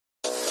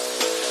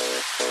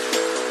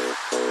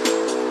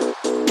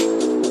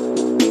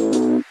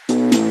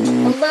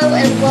Hello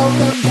and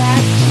welcome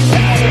back to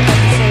another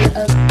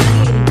episode of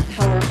Creating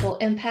Powerful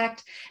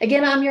Impact.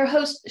 Again, I'm your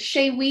host,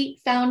 Shay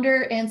Wheat,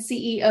 founder and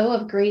CEO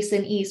of Grace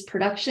and Ease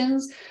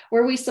Productions,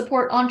 where we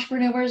support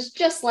entrepreneurs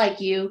just like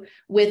you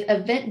with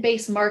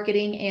event-based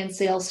marketing and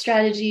sales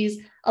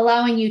strategies,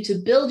 allowing you to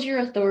build your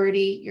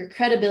authority, your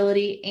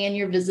credibility, and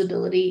your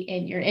visibility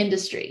in your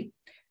industry.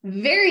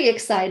 Very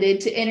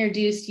excited to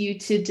introduce you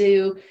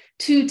to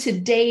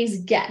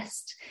today's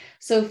guest.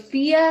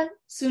 Sofia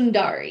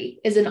Sundari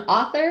is an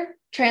author,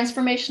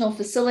 transformational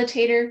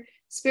facilitator,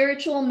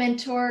 spiritual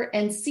mentor,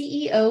 and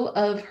CEO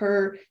of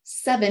her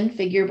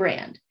seven-figure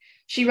brand.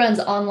 She runs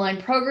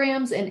online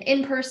programs and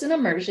in-person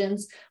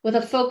immersions with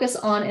a focus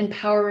on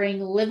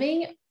empowering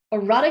living,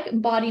 erotic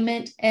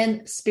embodiment,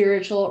 and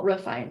spiritual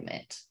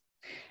refinement.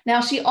 Now,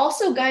 she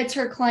also guides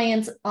her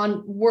clients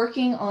on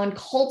working on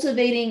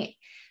cultivating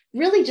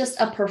really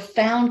just a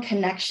profound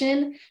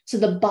connection to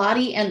the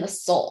body and the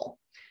soul,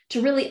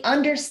 to really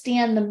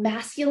understand the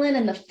masculine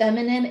and the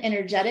feminine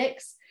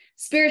energetics,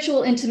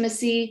 spiritual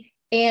intimacy,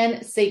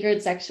 and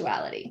sacred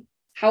sexuality.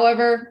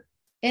 However,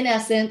 in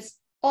essence,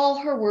 all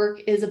her work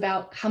is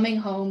about coming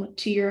home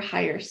to your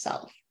higher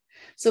self.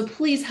 So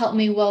please help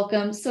me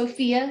welcome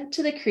Sofia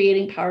to the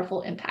Creating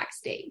Powerful Impact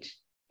stage.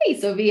 Hey,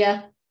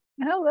 Sofia.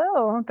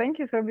 Hello. Thank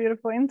you for a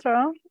beautiful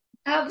intro.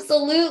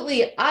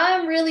 Absolutely.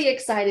 I'm really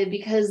excited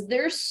because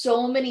there's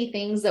so many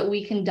things that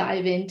we can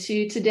dive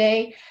into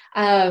today.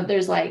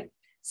 There's like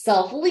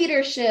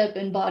self-leadership,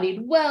 embodied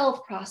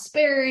wealth,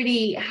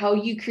 prosperity, how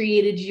you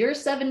created your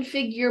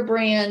seven-figure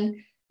brand,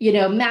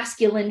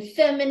 masculine,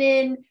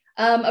 feminine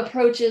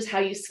approaches, how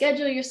you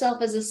schedule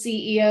yourself as a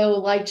CEO,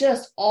 like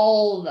just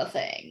all the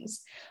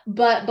things.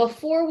 But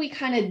before we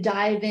kind of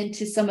dive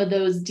into some of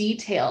those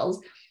details,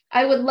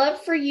 I would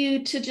love for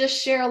you to just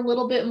share a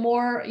little bit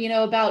more,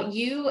 about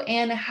you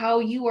and how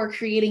you are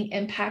creating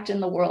impact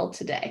in the world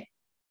today.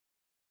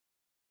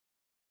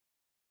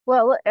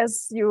 Well,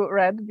 as you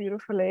read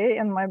beautifully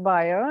in my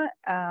bio,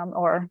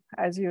 or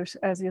as you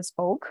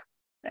spoke,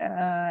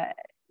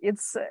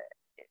 it's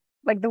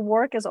like the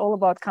work is all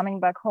about coming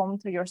back home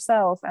to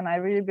yourself, and I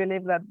really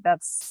believe that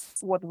that's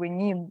what we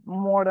need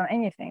more than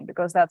anything,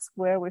 because that's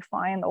where we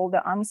find all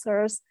the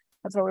answers.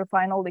 That's where we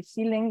find all the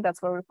healing.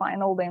 That's where we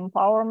find all the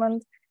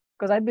empowerment.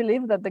 Because I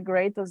believe that the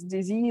greatest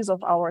disease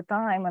of our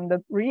time and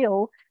the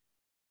real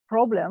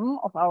problem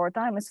of our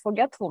time is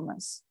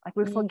forgetfulness. Like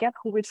we forget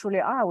who we truly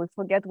are. We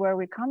forget where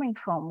we're coming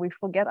from. We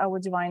forget our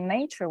divine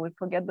nature. We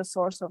forget the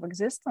source of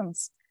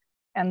existence.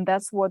 And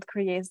that's what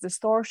creates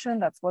distortion.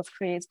 That's what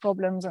creates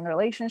problems in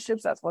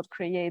relationships. That's what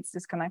creates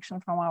disconnection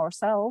from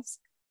ourselves.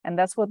 And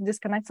that's what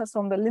disconnects us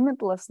from the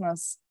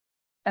limitlessness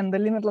and the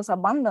limitless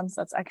abundance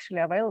that's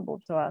actually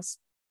available to us.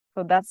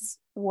 So that's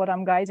what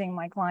I'm guiding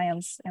my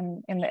clients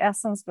in the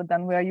essence, but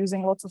then we are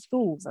using lots of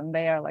tools, and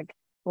they are like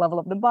the level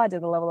of the body,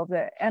 the level of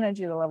the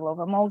energy, the level of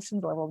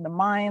emotion, the level of the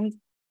mind,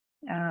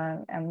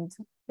 and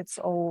it's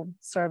all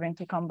serving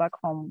to come back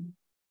home.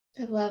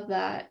 I love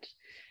that.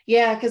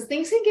 Yeah, because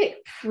things can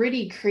get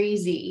pretty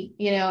crazy,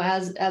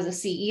 as a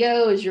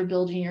CEO, as you're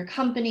building your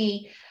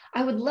company.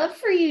 I would love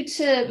for you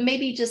to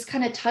maybe just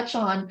kind of touch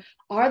on,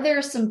 are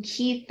there some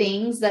key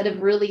things that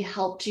have really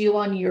helped you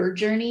on your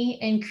journey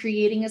in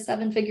creating a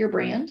seven-figure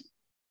brand?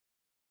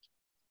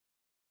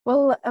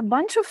 Well, a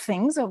bunch of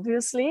things,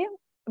 obviously.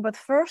 But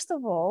first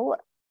of all,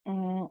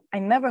 I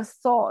never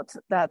thought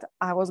that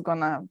I was going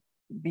to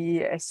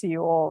be a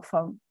CEO of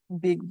a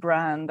big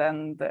brand.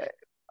 And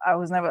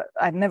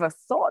I never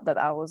thought that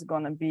I was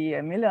going to be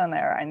a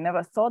millionaire. I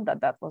never thought that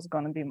that was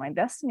going to be my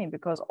destiny,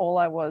 because all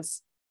I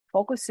was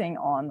focusing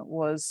on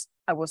was,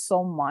 I was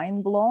so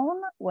mind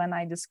blown when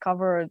I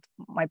discovered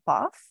my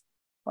path,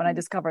 when I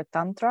discovered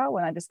Tantra,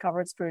 when I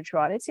discovered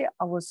spirituality.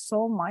 I was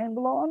so mind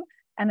blown,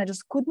 and I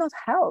just could not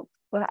help,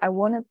 but I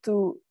wanted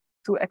to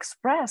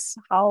express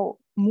how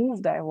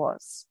moved I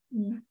was.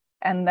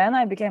 And then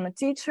I became a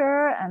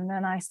teacher, and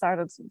then I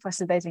started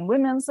facilitating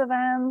women's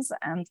events,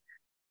 and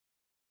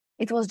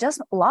it was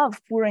just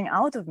love pouring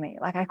out of me.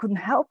 Like I couldn't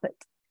help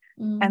it.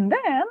 And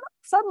then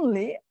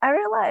suddenly I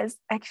realized,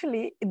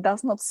 actually, it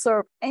does not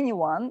serve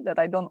anyone that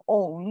I don't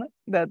own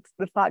that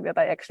the fact that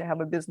I actually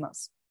have a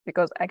business,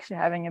 because actually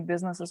having a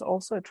business is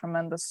also a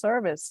tremendous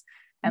service.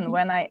 And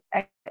when I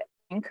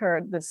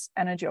anchored this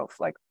energy of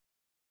like,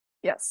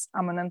 yes,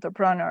 I'm an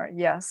entrepreneur.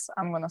 Yes,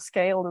 I'm going to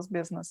scale this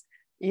business.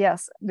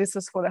 Yes, this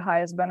is for the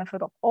highest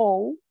benefit of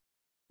all.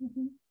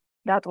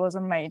 That was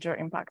a major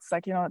impact. It's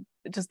like,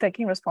 just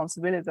taking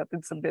responsibility that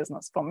it's a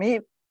business. For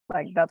me,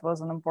 like that was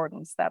an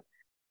important step.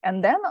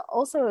 And then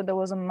also there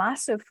was a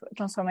massive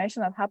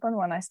transformation that happened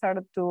when I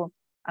started to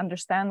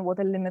understand what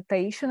a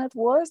limitation it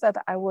was, that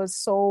I was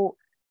so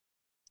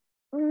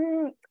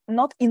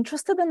not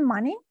interested in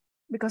money.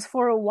 Because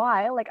for a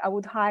while, like I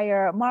would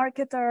hire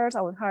marketers,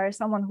 I would hire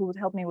someone who would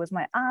help me with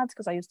my ads,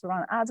 because I used to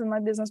run ads in my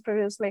business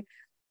previously.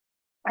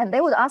 And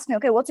they would ask me,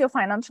 okay, what's your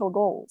financial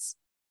goals?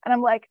 And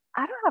I'm like,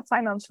 I don't have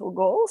financial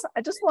goals.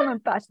 I just want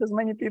to touch as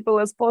many people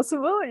as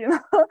possible.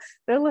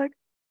 They're like,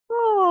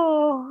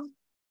 oh,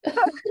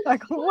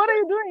 Like, what are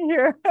you doing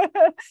here?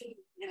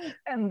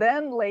 And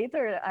then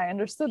later I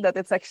understood that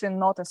it's actually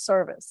not a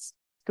service.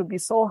 To be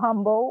so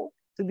humble,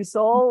 to be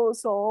so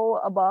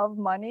above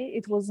money,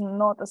 it was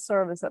not a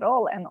service at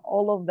all. And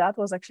all of that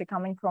was actually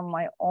coming from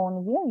my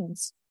own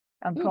wounds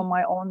and from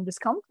my own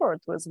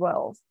discomfort as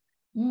well.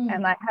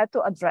 And I had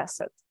to address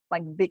it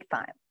like big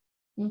time.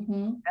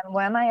 And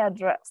when I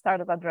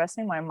started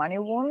addressing my money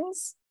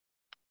wounds,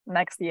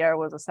 next year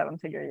was a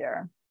 7-figure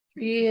year.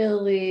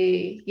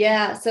 Really?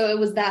 Yeah. So it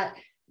was that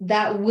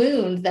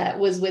wound that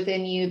was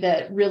within you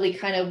that really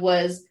kind of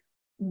was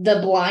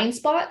the blind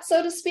spot,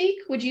 so to speak,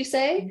 would you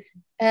say?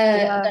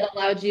 That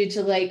allowed you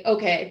to like,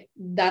 okay,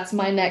 that's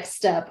my next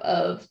step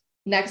of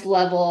next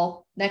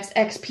level, next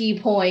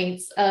XP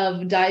points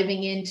of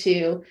diving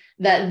into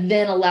that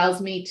then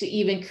allows me to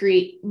even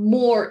create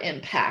more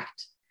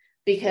impact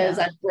because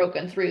I've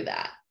broken through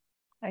that.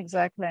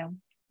 Exactly.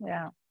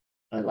 Yeah.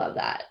 I love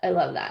that. I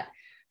love that.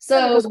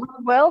 So because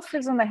wealth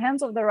is in the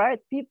hands of the right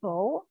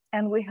people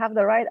and we have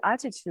the right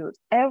attitude,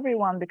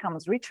 everyone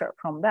becomes richer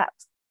from that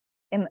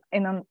in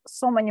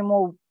so many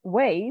more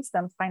ways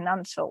than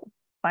financial.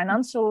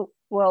 Financial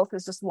wealth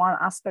is just one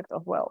aspect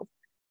of wealth.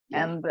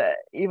 Yeah. And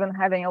even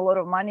having a lot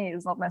of money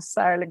is not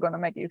necessarily going to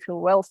make you feel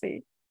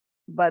wealthy,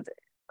 but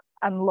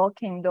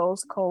unlocking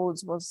those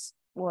codes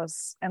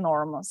was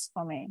enormous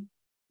for me.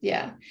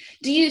 Yeah.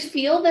 Do you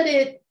feel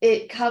that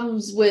it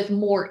comes with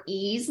more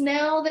ease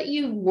now that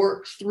you've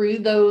worked through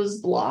those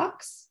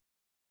blocks?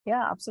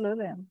 Yeah,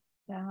 absolutely.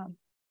 Yeah.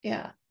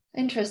 Yeah.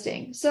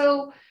 Interesting.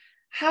 So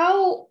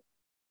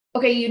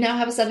okay, you now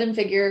have a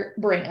 7-figure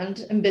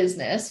brand and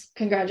business.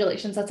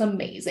 Congratulations. That's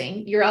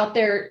amazing. You're out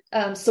there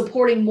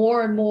supporting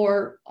more and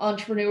more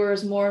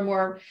entrepreneurs, more and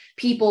more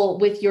people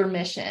with your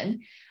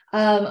mission.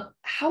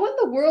 How in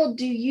the world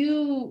do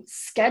you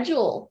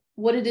schedule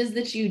what it is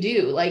that you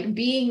do? Like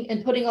being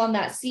and putting on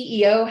that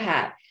CEO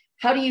hat,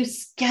 how do you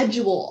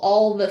schedule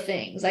all the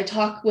things? I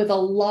talk with a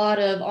lot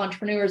of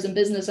entrepreneurs and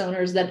business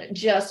owners that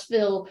just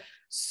feel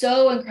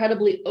so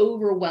incredibly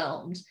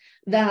overwhelmed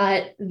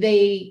that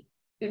they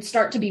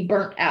start to be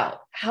burnt out.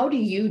 How do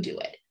you do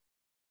it?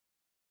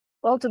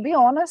 Well, to be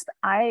honest,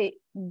 I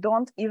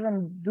don't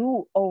even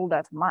do all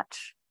that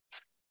much.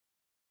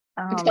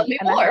 Tell me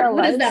more.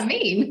 What does that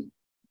mean?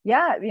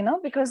 Yeah,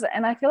 because,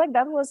 and I feel like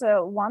that was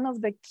one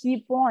of the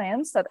key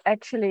points that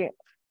actually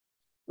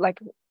like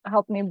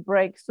helped me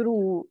break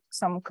through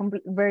some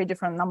very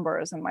different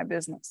numbers in my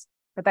business.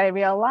 But I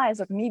realized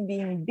that me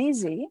being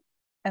busy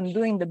and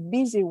doing the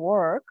busy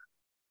work,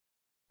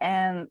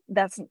 and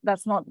that's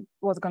not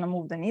what's going to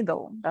move the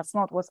needle. That's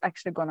not what's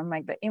actually going to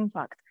make the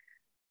impact.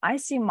 I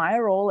see my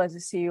role as a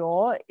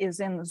CEO is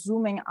in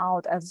zooming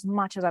out as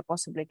much as I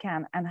possibly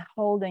can and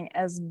holding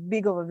as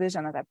big of a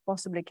vision as I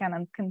possibly can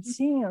and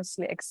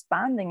continuously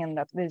expanding in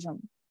that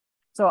vision.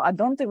 So I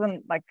don't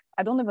even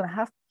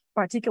have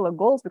particular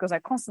goals because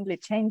I'm constantly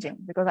changing,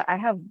 because I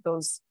have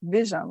those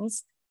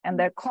visions and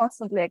they're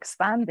constantly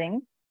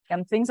expanding.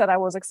 And things that I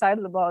was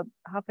excited about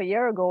half a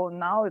year ago,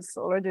 now it's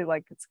already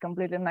like it's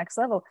completely next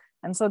level.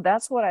 And so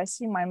that's what I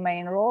see my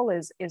main role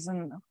is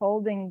in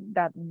holding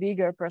that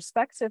bigger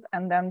perspective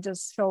and then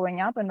just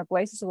showing up in the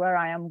places where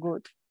I am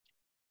good.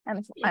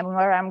 And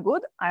where I'm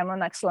good, I'm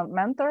an excellent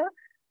mentor,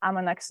 I'm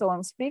an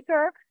excellent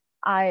speaker,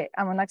 I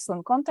am an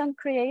excellent content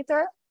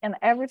creator, and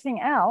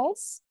everything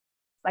else.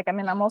 Like, I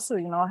mean, I'm also,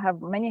 I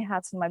have many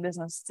hats in my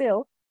business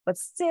still, but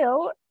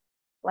still,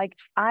 like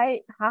I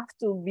have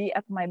to be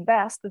at my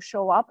best to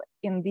show up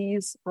in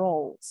these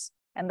roles.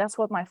 And that's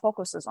what my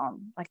focus is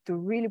on, like to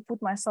really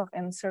put myself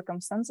in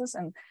circumstances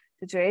and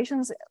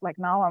situations. Like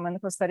now I'm in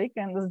Costa Rica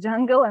in this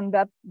jungle, and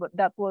that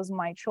was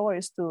my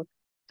choice to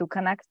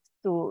connect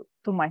to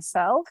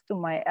myself, to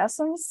my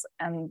essence.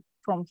 And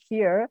from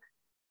here,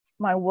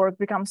 my work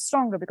becomes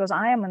stronger because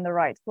I am in the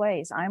right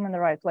place. I'm in the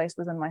right place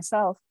within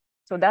myself.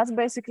 So that's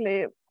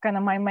basically kind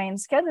of my main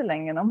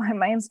scheduling. My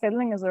main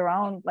scheduling is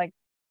around like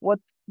what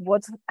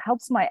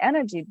helps my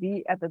energy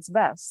be at its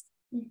best.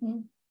 Mm-hmm.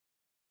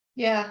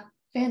 Yeah,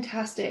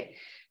 fantastic.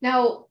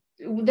 Now,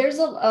 there's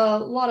a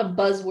lot of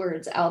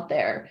buzzwords out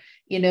there,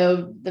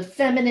 the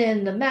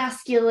feminine, the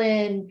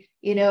masculine,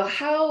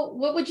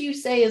 what would you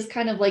say is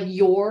kind of like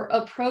your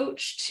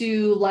approach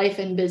to life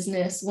and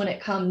business when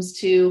it comes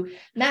to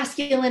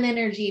masculine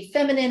energy,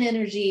 feminine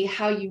energy,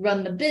 how you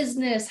run the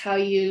business, how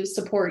you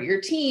support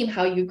your team,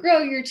 how you grow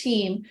your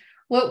team?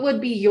 What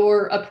would be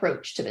your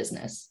approach to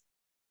business?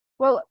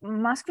 Well,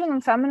 masculine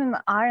and feminine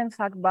are in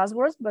fact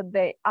buzzwords, but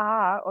they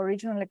are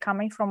originally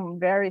coming from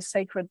very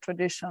sacred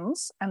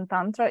traditions. And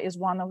Tantra is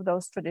one of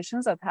those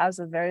traditions that has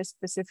a very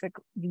specific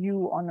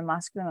view on the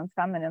masculine and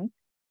feminine,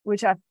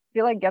 which I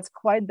feel like gets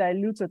quite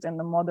diluted in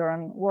the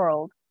modern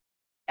world.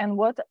 And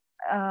what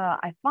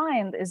I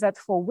find is that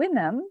for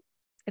women,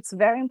 it's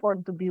very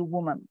important to be a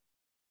woman.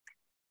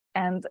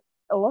 And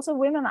a lot of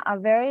women are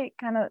very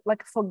kind of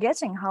like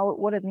forgetting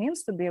what it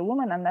means to be a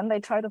woman. And then they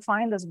try to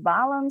find this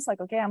balance,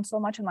 like, okay, I'm so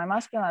much in my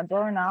masculine, I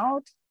burn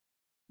out.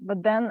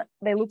 But then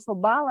they look for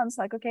balance,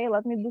 like, okay,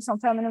 let me do some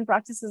feminine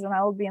practices and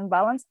I will be in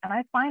balance. And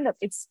I find that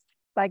it's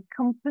like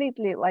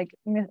completely like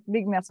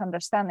big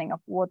misunderstanding of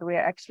what we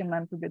are actually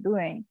meant to be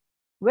doing.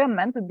 We're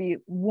meant to be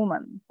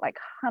woman, like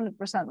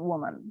 100%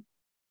 woman.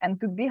 And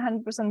to be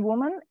 100%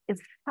 woman is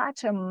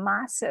such a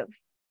massive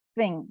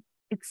thing.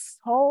 It's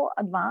so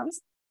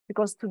advanced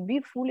because to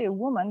be fully a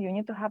woman, you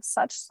need to have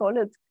such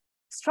solid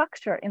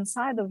structure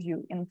inside of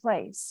you in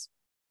place.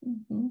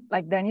 Mm-hmm.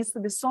 Like there needs to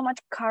be so much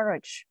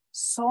courage,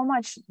 so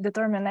much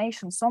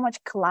determination, so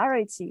much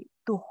clarity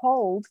to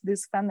hold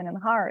this feminine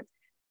heart.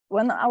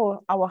 When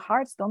our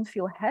hearts don't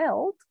feel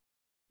held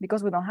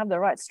because we don't have the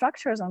right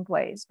structures in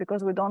place,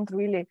 because we don't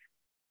really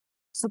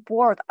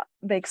support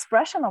the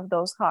expression of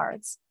those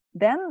hearts,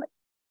 then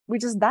we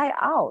just die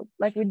out,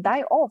 like we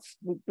die off.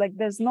 Like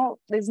there's no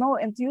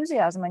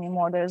enthusiasm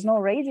anymore, there's no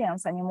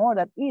radiance anymore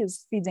that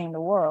is feeding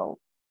the world.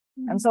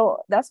 Mm-hmm. And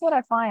so that's what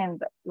I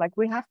find, like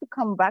we have to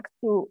come back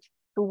to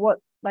what,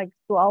 like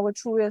to our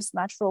truest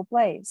natural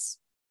place.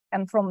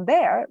 And from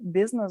there,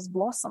 business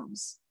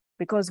blossoms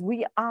because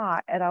we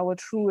are at our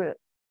true,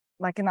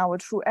 like in our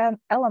true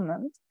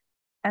element.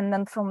 And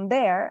then from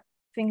there,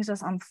 things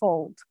just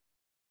unfold.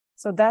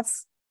 So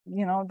that's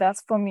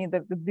for me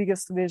the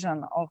biggest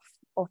vision of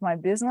my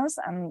business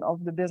and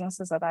of the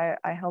businesses that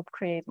I help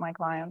create my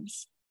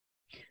clients.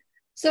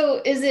 So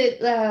is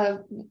it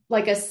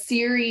like a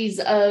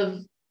series of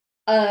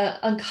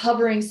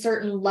uncovering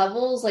certain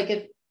levels?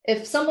 Like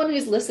if someone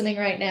who's listening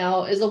right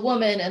now is a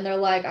woman and they're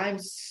like, I'm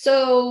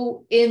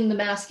so in the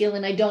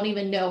masculine, I don't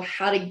even know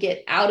how to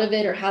get out of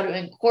it or how to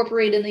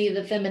incorporate in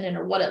the feminine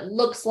or what it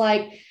looks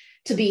like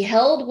to be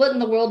held. What in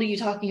the world are you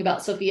talking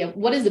about, Sofia?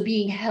 What does the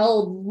being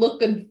held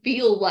look and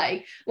feel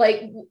like?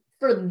 Like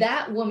for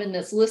that woman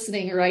that's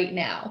listening right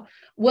now,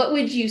 what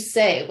would you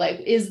say?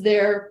 Like, is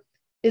there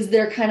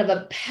kind of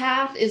a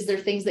path? Is there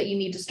things that you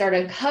need to start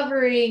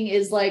uncovering?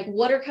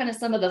 What are kind of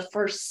some of the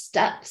first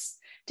steps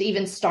to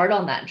even start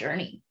on that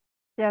journey?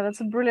 Yeah,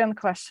 that's a brilliant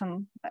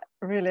question,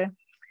 really.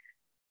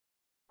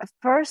 The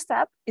first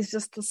step is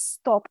just to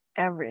stop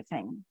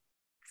everything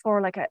for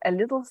like a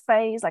little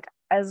phase, like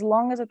as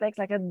long as it takes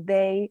like a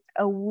day,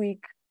 a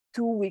week,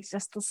 2 weeks,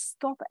 just to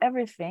stop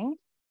everything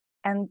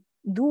and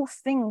do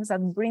things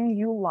that bring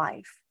you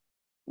life.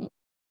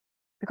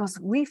 Because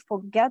we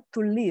forget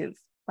to live,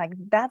 like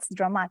that's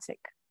dramatic.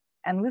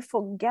 And we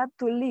forget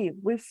to live.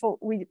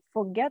 We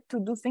forget to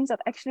do things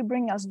that actually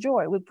bring us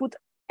joy. We put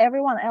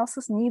everyone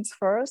else's needs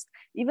first,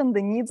 even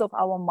the needs of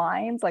our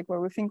minds, like where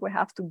we think we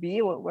have to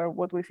be, or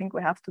what we think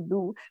we have to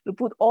do. We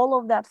put all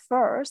of that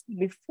first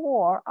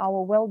before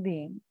our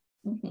well-being,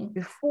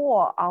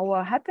 before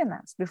our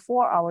happiness,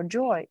 before our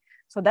joy.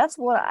 So that's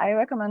what I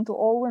recommend to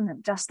all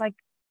women. Just like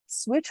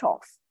switch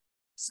off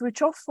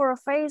for a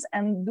phase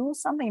and do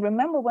something.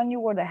 Remember when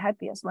you were the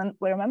happiest,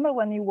 remember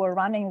when you were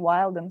running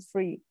wild and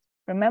free.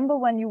 Remember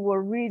when you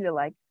were really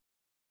like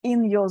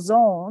in your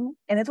zone.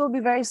 And it will be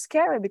very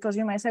scary because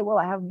you might say, well,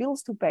 I have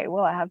bills to pay.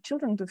 Well, I have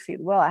children to feed.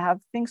 Well, I have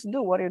things to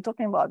do. What are you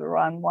talking about?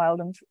 Run wild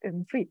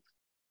and free.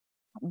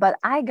 But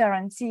I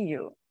guarantee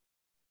you,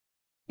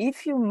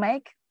 if you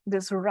make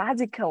this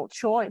radical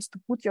choice to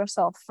put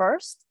yourself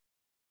first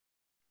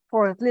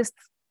for at least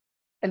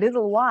a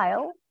little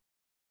while,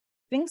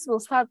 things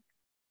will start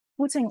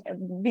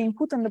being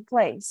put into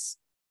place.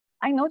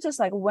 I noticed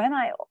like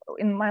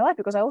in my life,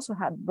 because I also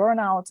had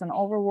burnouts and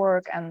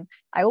overwork, and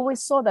I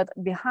always saw that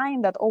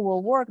behind that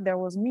overwork, there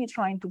was me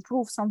trying to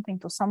prove something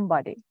to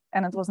somebody.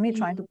 And it was me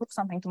trying to prove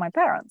something to my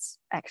parents,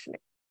 actually.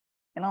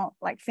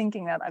 Like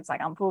thinking that it's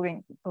like I'm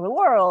proving to the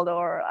world,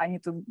 or I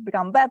need to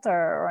become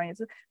better,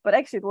 but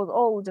actually it was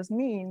all just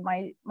me,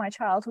 my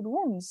childhood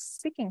wounds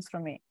speaking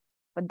through me.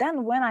 But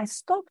then when I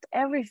stopped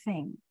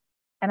everything,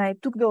 and I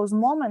took those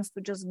moments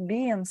to just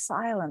be in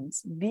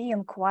silence, be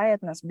in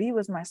quietness, be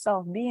with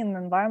myself, be in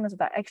environments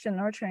that are actually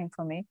nurturing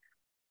for me,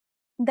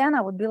 then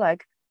I would be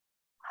like,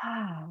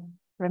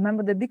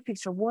 remember the big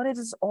picture, what it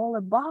is all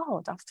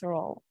about after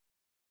all.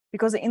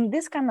 Because in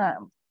this kind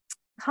of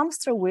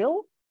hamster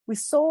wheel, we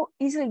so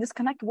easily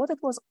disconnect what it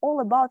was all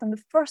about in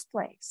the first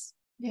place.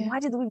 Yeah. Why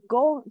did we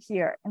go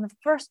here in the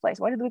first place?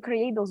 Why did we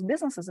create those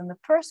businesses in the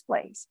first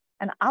place?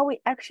 And are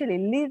we actually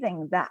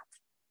living that?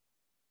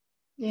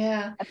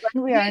 Yeah. And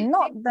when we are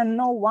not, then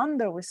no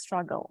wonder we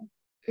struggle.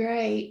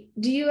 Right.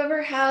 Do you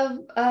ever have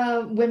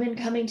women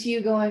coming to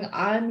you going,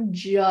 I'm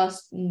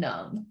just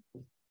numb?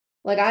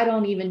 Like, I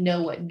don't even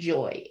know what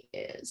joy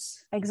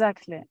is.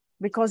 Exactly.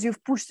 Because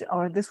you've pushed,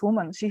 or this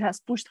woman, she has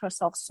pushed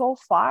herself so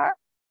far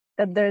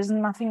that there's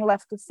nothing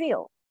left to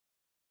feel.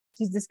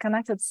 She's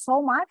disconnected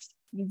so much,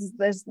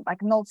 there's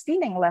like no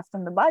feeling left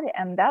in the body.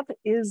 And that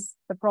is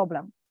the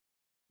problem.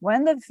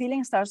 When the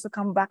feeling starts to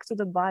come back to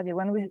the body,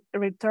 when we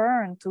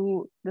return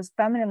to this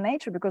feminine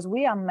nature, because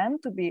we are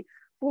meant to be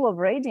full of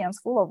radiance,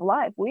 full of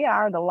life. We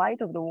are the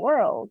light of the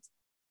world.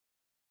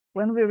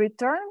 When we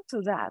return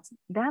to that,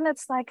 then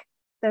it's like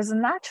there's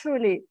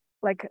naturally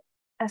like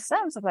a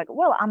sense of like,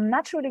 well, I'm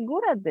naturally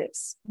good at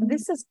this.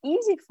 This is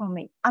easy for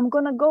me. I'm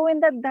going to go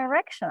in that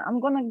direction. I'm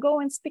going to go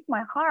and speak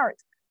my heart.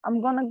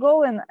 I'm going to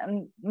go and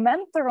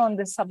mentor on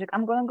this subject.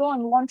 I'm going to go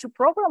and launch a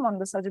program on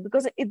this subject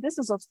because this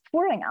is what's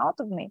pouring out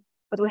of me.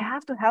 but we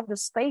have to have the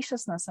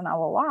spaciousness in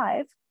our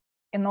life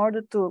in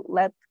order to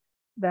let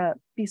the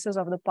pieces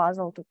of the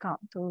puzzle to come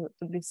to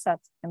be set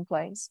in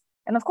place.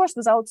 And of course,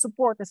 without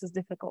support, this is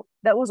difficult.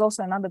 That was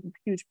also another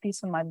huge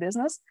piece in my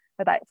business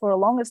that for the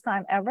longest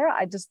time ever,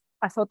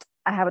 I thought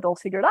I have it all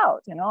figured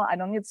out. I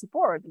don't need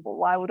support. But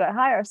why would I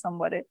hire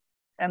somebody?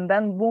 And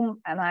then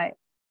boom, and I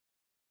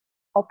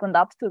opened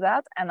up to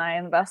that, and I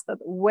invested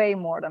way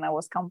more than I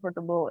was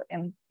comfortable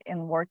in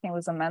working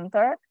with a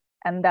mentor.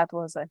 And that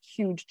was a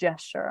huge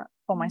gesture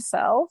for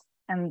myself.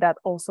 And that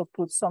also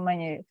put so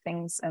many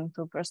things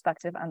into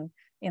perspective. And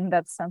in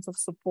that sense of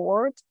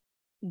support,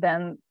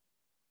 then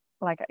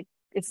like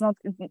it's not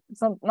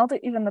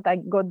even that I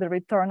got the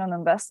return on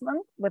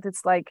investment, but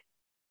it's like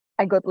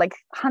I got like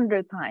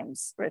 100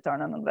 times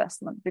return on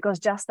investment, because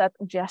just that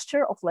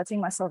gesture of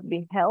letting myself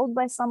be held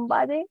by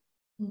somebody,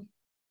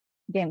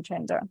 game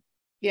changer.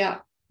 Yeah.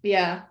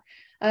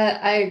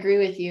 I agree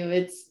with you.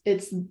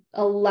 It's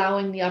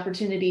allowing the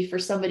opportunity for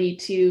somebody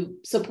to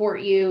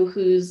support you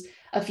who's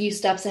a few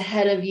steps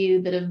ahead of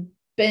you, that have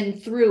been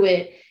through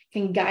it,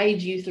 can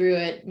guide you through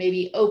it,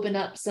 maybe open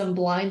up some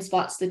blind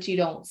spots that you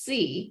don't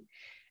see,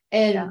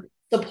 and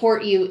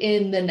support you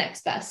in the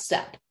next best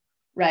step.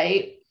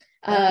 Right.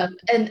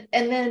 And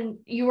then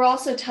you were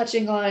also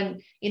touching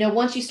on,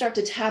 once you start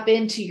to tap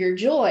into your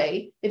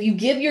joy, if you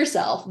give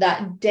yourself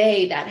that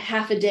day, that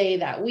half a day,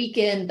 that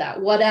weekend,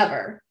 that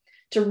whatever,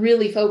 to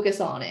really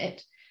focus on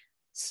it,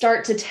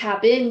 start to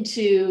tap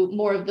into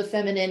more of the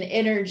feminine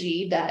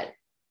energy, that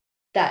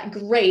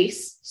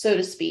grace, so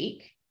to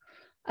speak.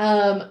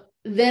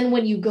 Then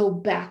when you go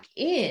back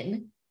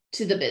in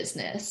to the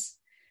business,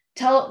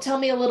 tell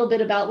me a little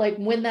bit about like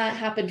when that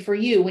happened for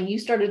you, when you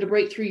started to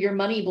break through your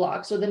money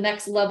blocks, or the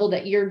next level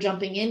that you're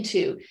jumping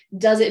into.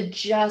 Does it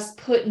just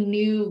put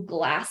new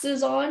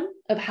glasses on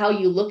of how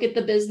you look at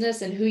the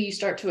business and who you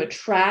start to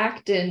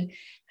attract and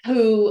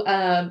who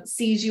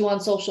sees you on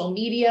social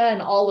media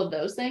and all of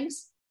those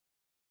things?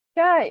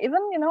 Yeah,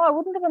 even, I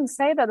wouldn't even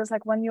say that it's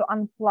like when you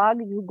unplug,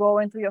 you go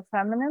into your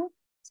feminine.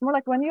 It's more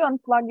like when you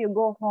unplug, you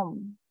go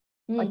home.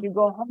 Like you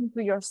go home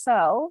to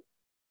yourself,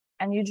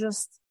 and you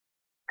just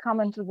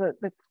come into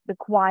the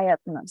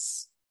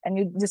quietness, and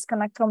you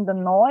disconnect from the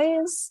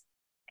noise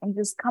and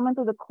just come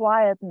into the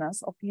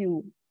quietness of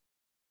you.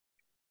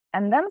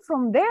 And then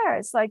from there,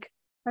 it's like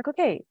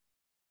okay,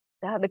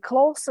 the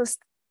closest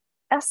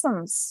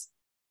essence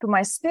to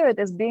my spirit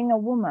is being a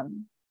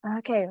woman.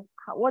 Okay,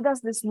 what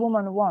does this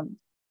woman want?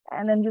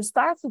 And then you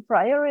start to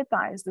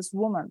prioritize this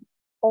woman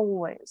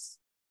always.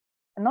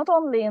 And not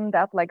only in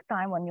that like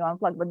time when you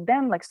unplug, but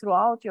then like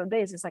throughout your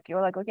days, it's like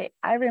you're like, okay,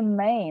 I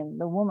remain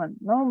the woman,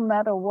 no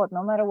matter what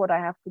I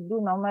have to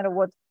do, no matter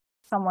what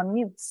someone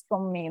needs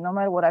from me, no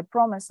matter what I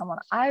promise someone,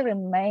 I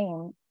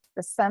remain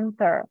the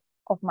center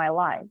of my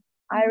life.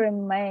 I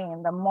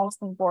remain the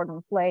most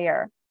important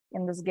player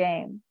in this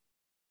game.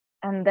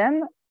 And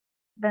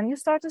then you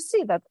start to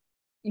see that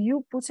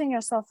you putting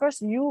yourself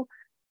first, you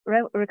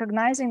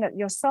recognizing that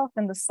yourself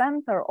in the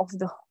center of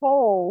the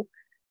whole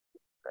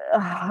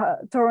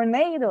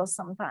tornado,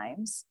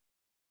 sometimes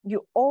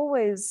you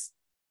always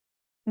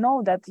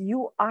know that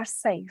you are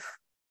safe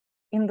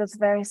in the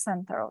very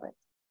center of it.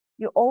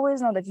 You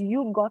always know that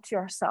you got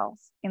yourself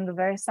in the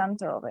very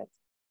center of it.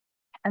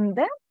 And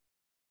then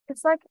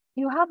it's like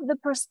you have the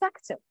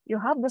perspective, you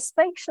have the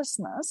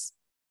spaciousness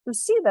to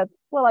see that,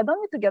 well, I don't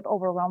need to get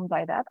overwhelmed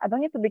by that. I don't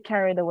need to be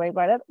carried away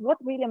by that. What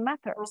really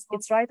matters?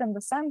 It's right in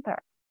the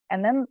center.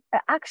 And then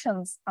the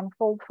actions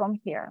unfold from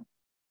here.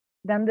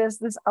 Then there's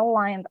this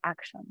aligned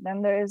action.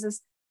 Then there is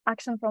this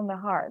action from the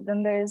heart.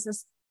 Then there is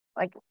this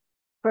like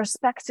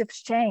perspective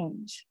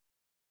change.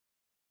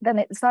 Then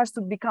it starts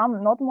to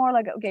become not more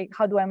like, okay,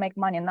 how do I make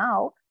money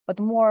now? But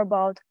more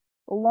about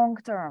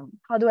long-term.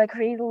 How do I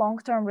create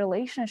long-term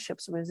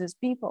relationships with these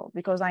people?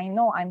 Because I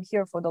know I'm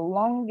here for the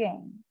long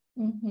game.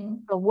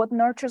 So what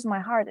nurtures my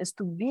heart is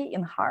to be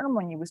in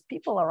harmony with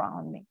people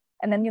around me.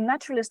 And then you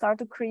naturally start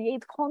to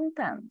create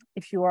content.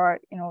 If you are,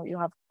 you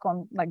have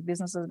like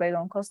businesses based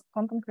on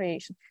content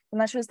creation, you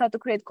naturally start to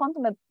create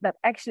content that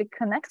actually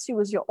connects you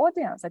with your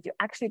audience, that you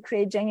actually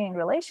create genuine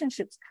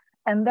relationships.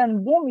 And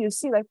then boom, you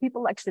see like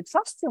people actually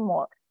trust you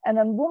more. And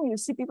then boom, you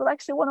see people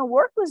actually want to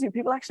work with you.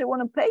 People actually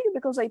want to pay you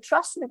because they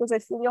trust you, because they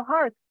feel your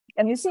heart.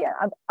 And you see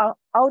out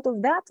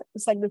of that,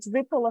 it's like this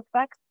ripple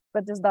effect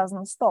that just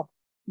doesn't stop,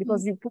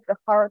 because you put the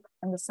heart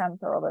in the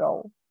center of it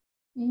all.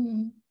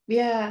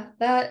 Yeah,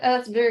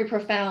 that's very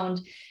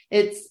profound.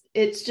 It's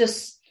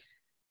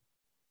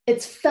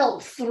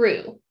felt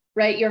through,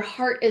 right? Your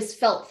heart is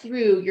felt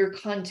through your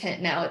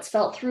content now. It's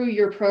felt through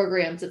your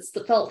programs. It's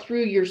felt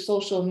through your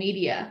social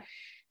media.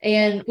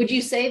 And would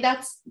you say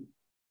that's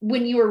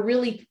when you were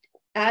really,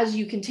 as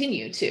you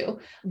continue to,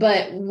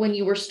 but when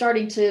you were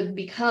starting to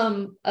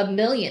become a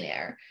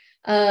millionaire,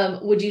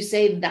 would you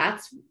say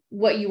that's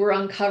what you were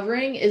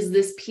uncovering? Is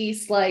this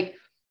piece like,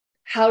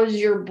 how does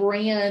your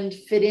brand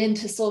fit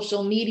into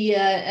social media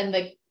and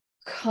the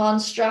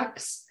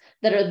constructs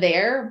that are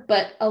there,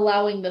 but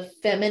allowing the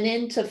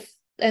feminine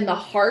and the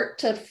heart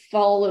to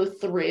follow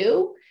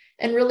through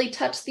and really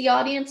touch the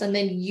audience and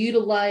then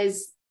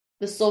utilize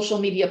the social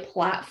media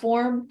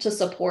platform to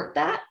support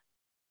that?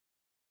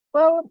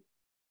 Well,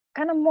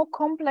 kind of more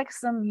complex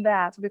than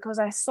that, because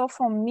I saw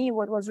for me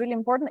what was really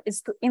important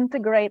is to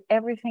integrate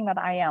everything that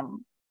I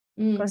am.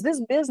 Because this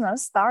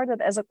business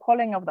started as a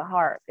calling of the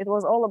heart. It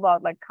was all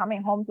about like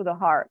coming home to the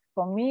heart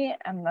for me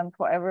and then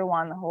for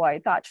everyone who I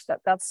touched.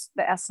 That's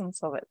the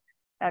essence of it.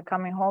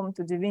 Coming home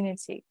to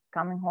divinity,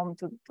 coming home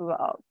to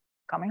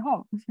coming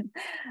home.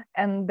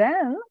 And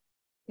then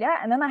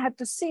I had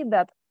to see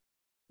that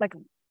like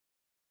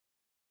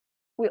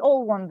we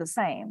all want the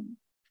same.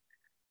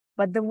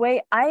 But the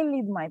way I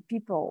lead my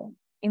people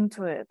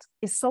into it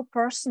is so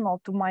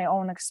personal to my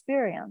own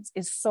experience.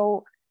 It's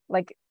so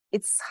like,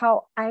 it's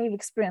how I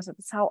experience it.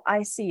 It's how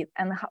I see it.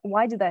 And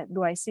why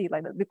do I see it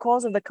like that?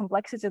 Because of the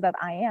complexity that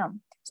I am.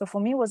 So for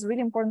me, it was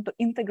really important to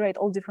integrate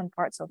all different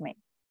parts of me.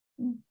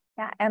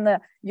 Yeah, and the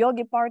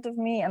yogi part of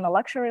me, and the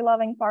luxury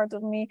loving part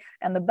of me,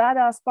 and the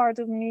badass part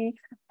of me,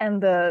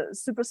 and the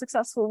super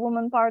successful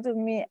woman part of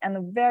me, and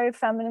the very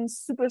feminine,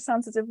 super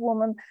sensitive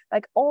woman.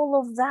 Like all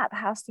of that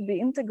has to be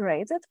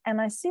integrated.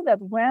 And I see that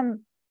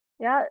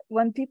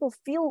when people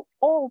feel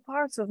all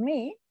parts of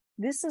me,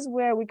 this is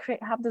where we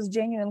have this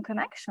genuine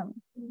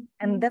connection.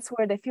 And that's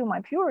where they feel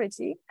my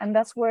purity. And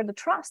that's where the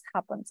trust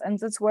happens. And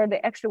that's where they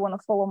actually want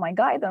to follow my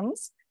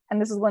guidance. And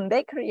this is when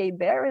they create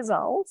their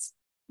results.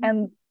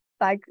 And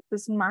like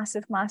this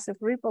massive, massive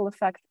ripple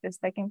effect is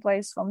taking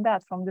place from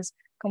this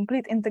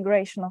complete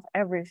integration of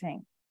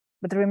everything,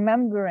 but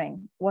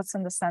remembering what's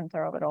in the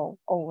center of it all,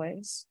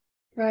 always.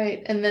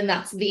 Right. And then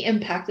that's the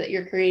impact that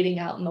you're creating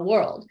out in the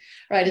world,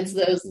 right? It's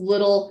those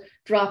little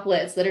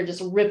droplets that are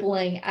just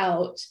rippling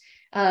out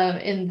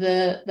in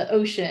the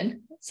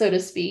ocean, so to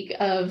speak,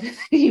 of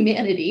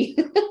humanity.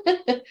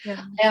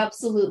 Yeah. I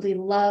absolutely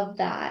love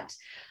that.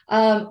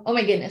 Oh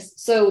my goodness.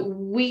 So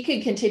we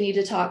could continue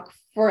to talk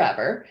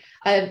forever.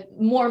 I have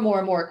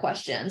more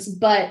questions,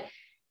 but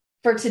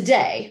for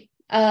today,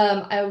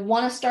 I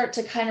want to start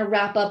to kind of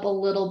wrap up a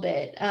little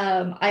bit.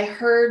 I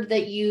heard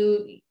that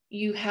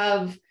you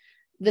have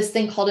this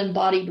thing called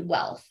embodied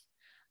wealth.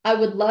 I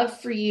would love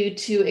for you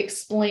to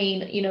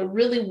explain,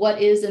 really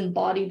what is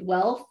embodied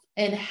wealth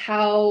and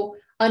how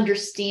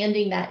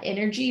understanding that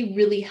energy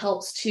really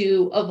helps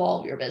to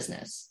evolve your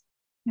business.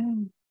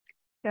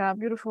 Yeah,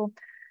 beautiful.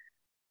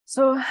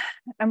 So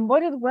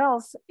embodied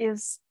wealth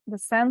is the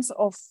sense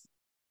of,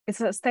 it's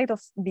a state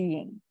of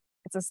being.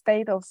 It's a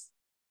state of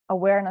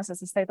awareness.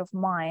 It's a state of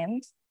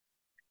mind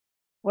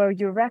where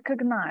you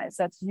recognize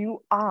that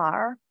you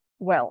are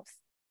wealth.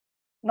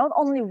 Not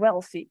only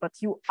wealthy, but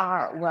you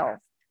are wealth,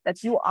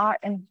 that you are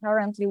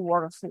inherently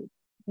worthy.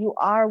 You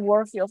are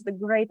worthy of the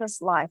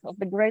greatest life, of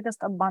the greatest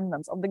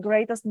abundance, of the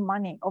greatest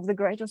money, of the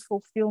greatest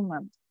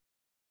fulfillment.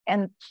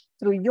 And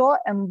through your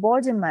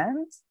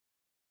embodiment,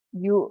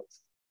 you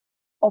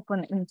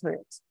open into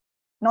it.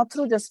 Not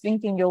through just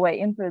thinking your way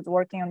into it,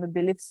 working on the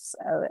beliefs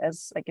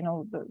as like,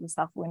 the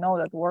stuff we know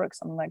that works,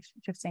 on like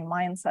shifting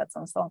mindsets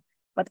and so on,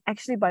 but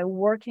actually by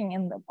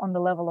working on the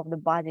level of the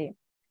body,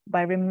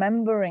 by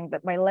remembering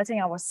that, by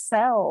letting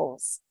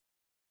ourselves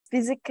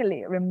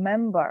physically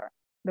remember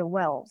the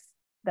wealth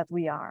that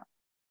we are.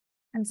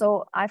 And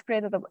so I've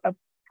created a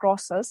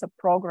process, a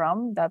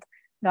program that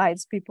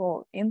guides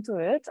people into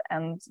it,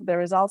 and the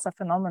results are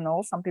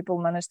phenomenal. Some people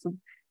manage to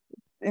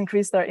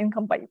increase their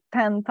income by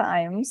 10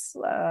 times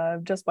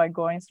just by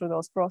going through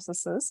those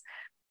processes.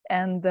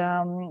 And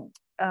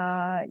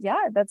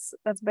that's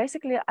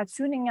basically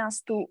attuning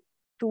us to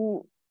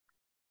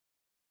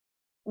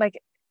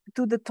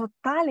the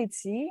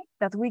totality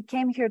that we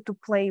came here to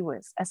play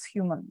with as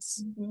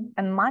humans.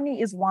 And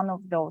money is one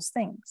of those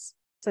things.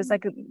 So it's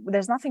like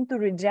there's nothing to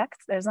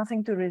reject, there's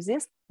nothing to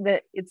resist.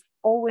 It's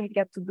all we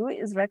get to do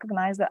is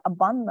recognize the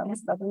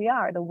abundance that we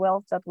are, the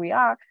wealth that we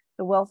are,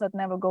 the wealth that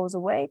never goes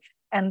away.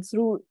 And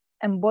through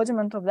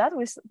embodiment of that,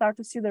 we start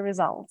to see the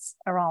results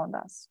around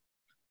us.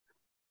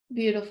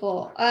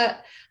 Beautiful.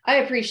 I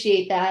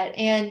appreciate that.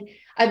 And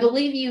I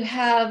believe you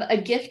have a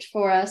gift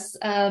for us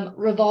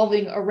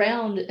revolving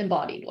around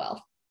embodied wealth.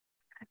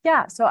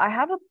 Yeah, so I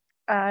have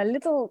a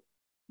little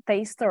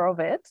taster of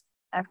it.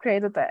 I've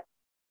created a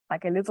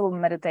little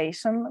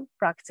meditation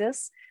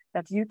practice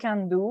that you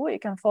can do. You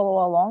can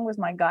follow along with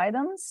my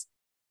guidance,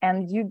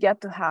 and you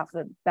get to have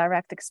the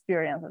direct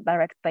experience, the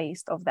direct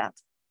taste of that.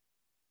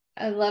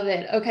 I love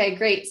it. Okay,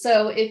 great.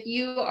 So if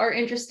you are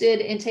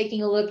interested in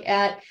taking a look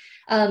at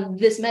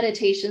this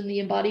meditation, the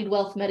embodied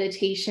wealth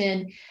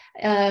meditation,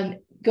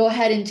 go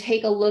ahead and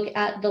take a look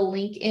at the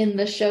link in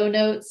the show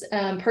notes,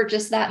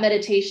 purchase that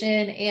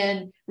meditation,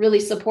 and really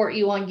support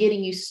you on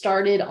getting you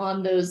started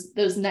on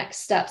those next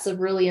steps of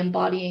really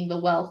embodying the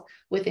wealth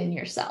within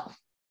yourself.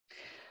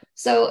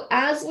 So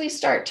as we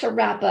start to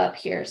wrap up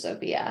here,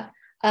 Sofia,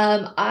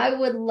 I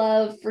would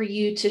love for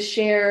you to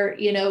share,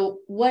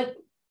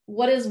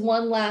 what is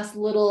one last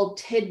little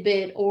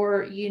tidbit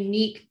or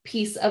unique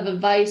piece of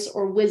advice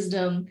or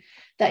wisdom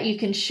that you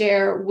can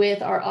share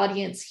with our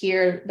audience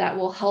here that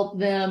will help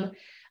them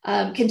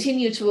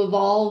continue to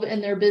evolve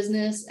in their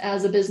business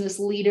as a business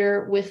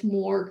leader with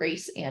more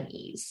grace and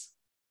ease?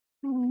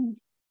 Mm.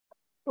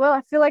 Well,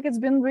 I feel like it's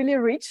been really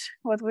rich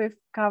what we've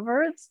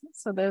covered.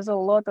 So there's a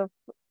lot of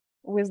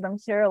wisdom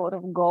here, a lot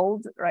of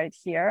gold right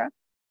here.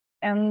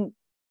 And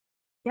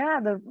yeah,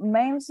 the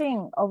main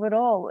thing of it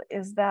all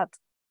is that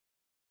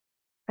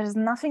there's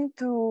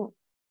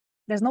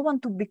no one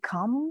to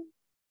become,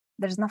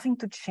 there's nothing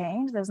to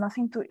change, there's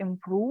nothing to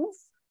improve.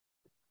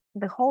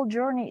 The whole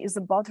journey is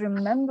about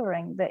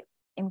remembering the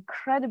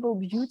incredible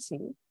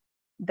beauty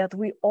that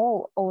we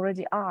all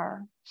already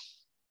are.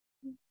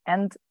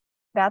 And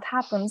that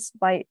happens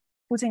by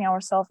putting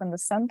ourselves in the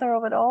center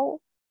of it all,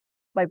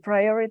 by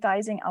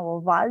prioritizing our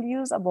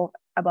values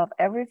above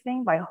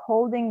everything, by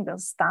holding the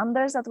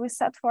standards that we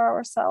set for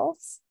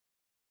ourselves.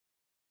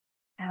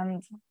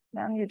 And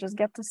then you just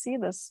get to see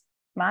this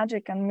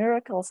magic and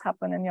miracles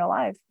happen in your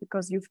life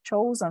because you've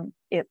chosen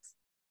it.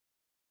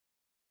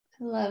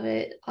 Love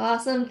it.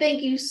 Awesome.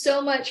 Thank you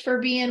so much for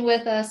being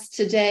with us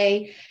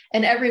today.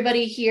 And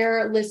everybody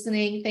here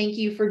listening, thank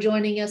you for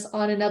joining us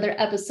on another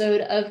episode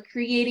of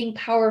Creating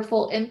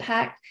Powerful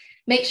Impact.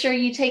 Make sure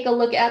you take a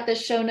look at the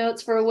show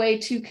notes for a way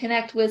to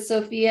connect with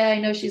Sofia. I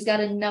know she's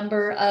got a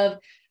number of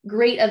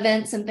great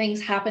events and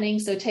things happening,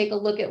 so take a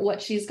look at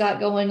what she's got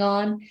going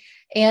on.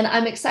 And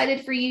I'm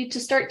excited for you to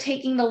start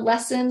taking the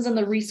lessons and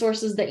the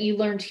resources that you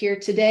learned here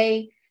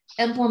today,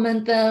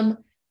 implement them,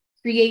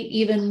 create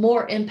even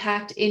more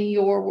impact in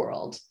your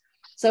world.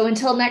 So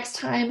until next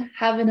time,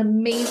 have an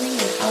amazing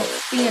and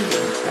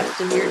outstanding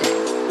rest of your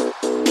day.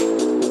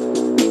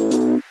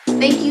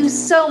 Thank you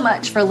so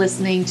much for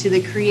listening to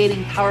the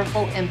Creating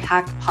Powerful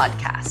Impact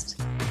podcast.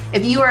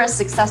 If you are a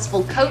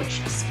successful coach,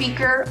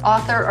 speaker,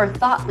 author, or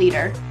thought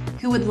leader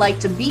who would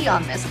like to be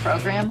on this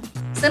program,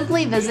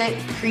 simply visit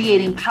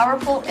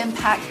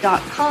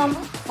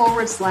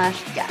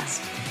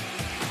creatingpowerfulimpact.com/guest.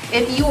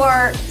 If you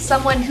are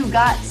someone who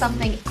got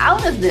something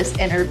out of this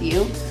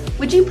interview,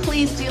 would you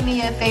please do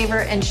me a favor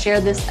and share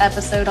this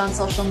episode on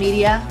social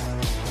media?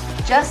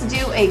 Just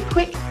do a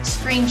quick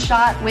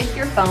screenshot with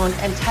your phone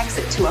and text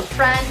it to a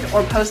friend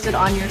or post it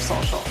on your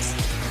socials.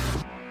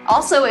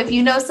 Also, if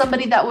you know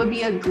somebody that would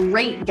be a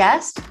great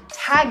guest,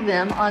 tag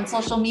them on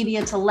social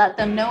media to let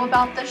them know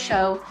about the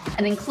show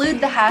and include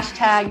the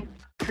hashtag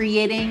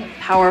Creating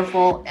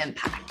Powerful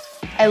Impact.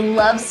 I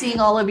love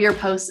seeing all of your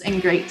posts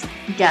and great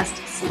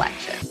guest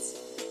selections.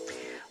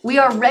 We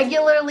are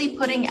regularly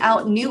putting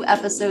out new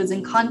episodes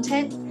and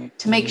content.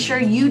 To make sure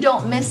you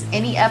don't miss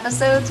any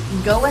episodes,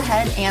 go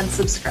ahead and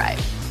subscribe.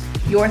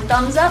 Your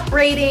thumbs up,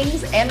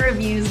 ratings, and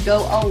reviews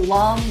go a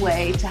long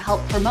way to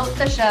help promote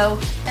the show,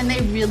 and they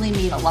really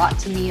mean a lot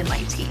to me and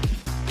my team.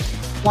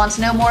 Want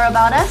to know more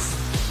about us?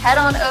 Head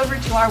on over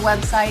to our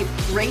website,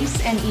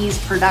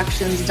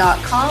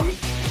 graceandeaseproductions.com,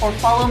 or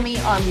follow me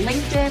on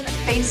LinkedIn,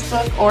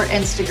 Facebook, or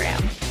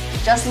Instagram.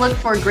 Just look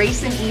for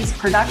Grace and Ease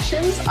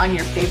Productions on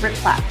your favorite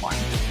platform.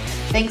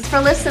 Thanks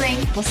for listening.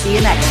 We'll see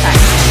you next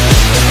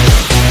time.